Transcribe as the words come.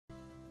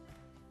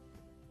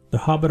The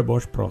Haber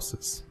Bosch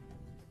process.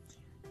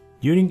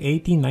 During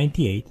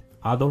 1898,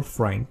 Adolf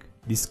Frank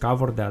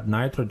discovered that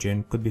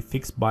nitrogen could be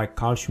fixed by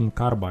calcium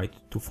carbide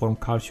to form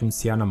calcium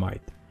cyanamide,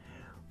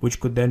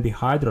 which could then be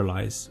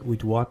hydrolyzed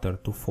with water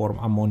to form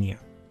ammonia.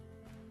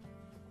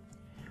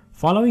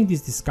 Following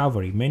this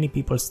discovery, many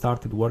people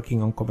started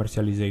working on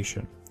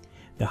commercialization.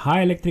 The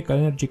high electrical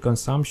energy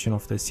consumption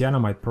of the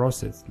cyanamide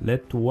process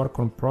led to work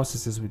on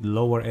processes with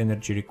lower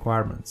energy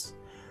requirements.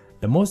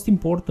 The most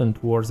important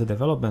towards the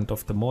development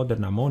of the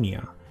modern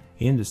ammonia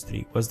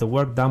industry was the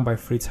work done by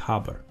Fritz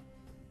Haber.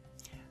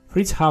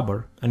 Fritz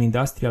Haber, an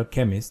industrial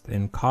chemist,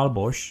 and Carl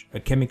Bosch, a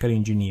chemical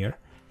engineer,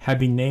 have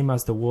been named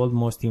as the world's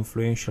most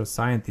influential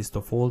scientists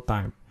of all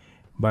time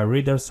by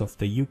readers of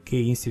the UK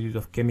Institute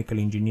of Chemical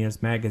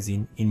Engineers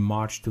magazine in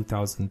March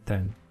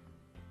 2010.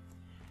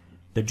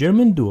 The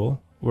German duo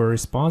were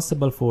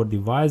responsible for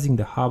devising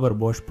the Haber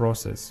Bosch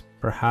process,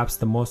 perhaps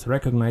the most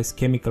recognized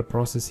chemical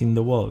process in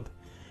the world,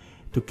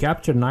 to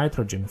capture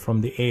nitrogen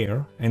from the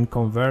air and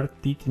convert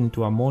it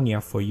into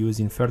ammonia for use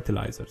in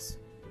fertilizers.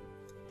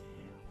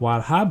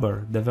 While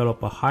Haber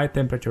developed a high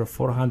temperature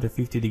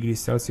 450 degrees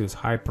Celsius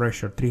high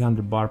pressure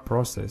 300 bar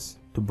process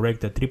to break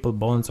the triple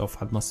bonds of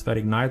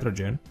atmospheric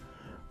nitrogen,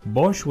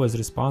 Bosch was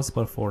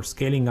responsible for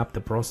scaling up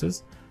the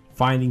process,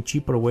 finding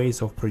cheaper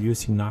ways of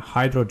producing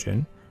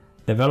hydrogen,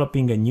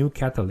 developing a new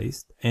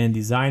catalyst, and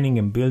designing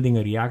and building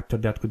a reactor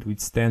that could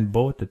withstand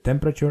both the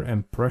temperature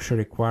and pressure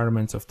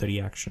requirements of the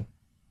reaction.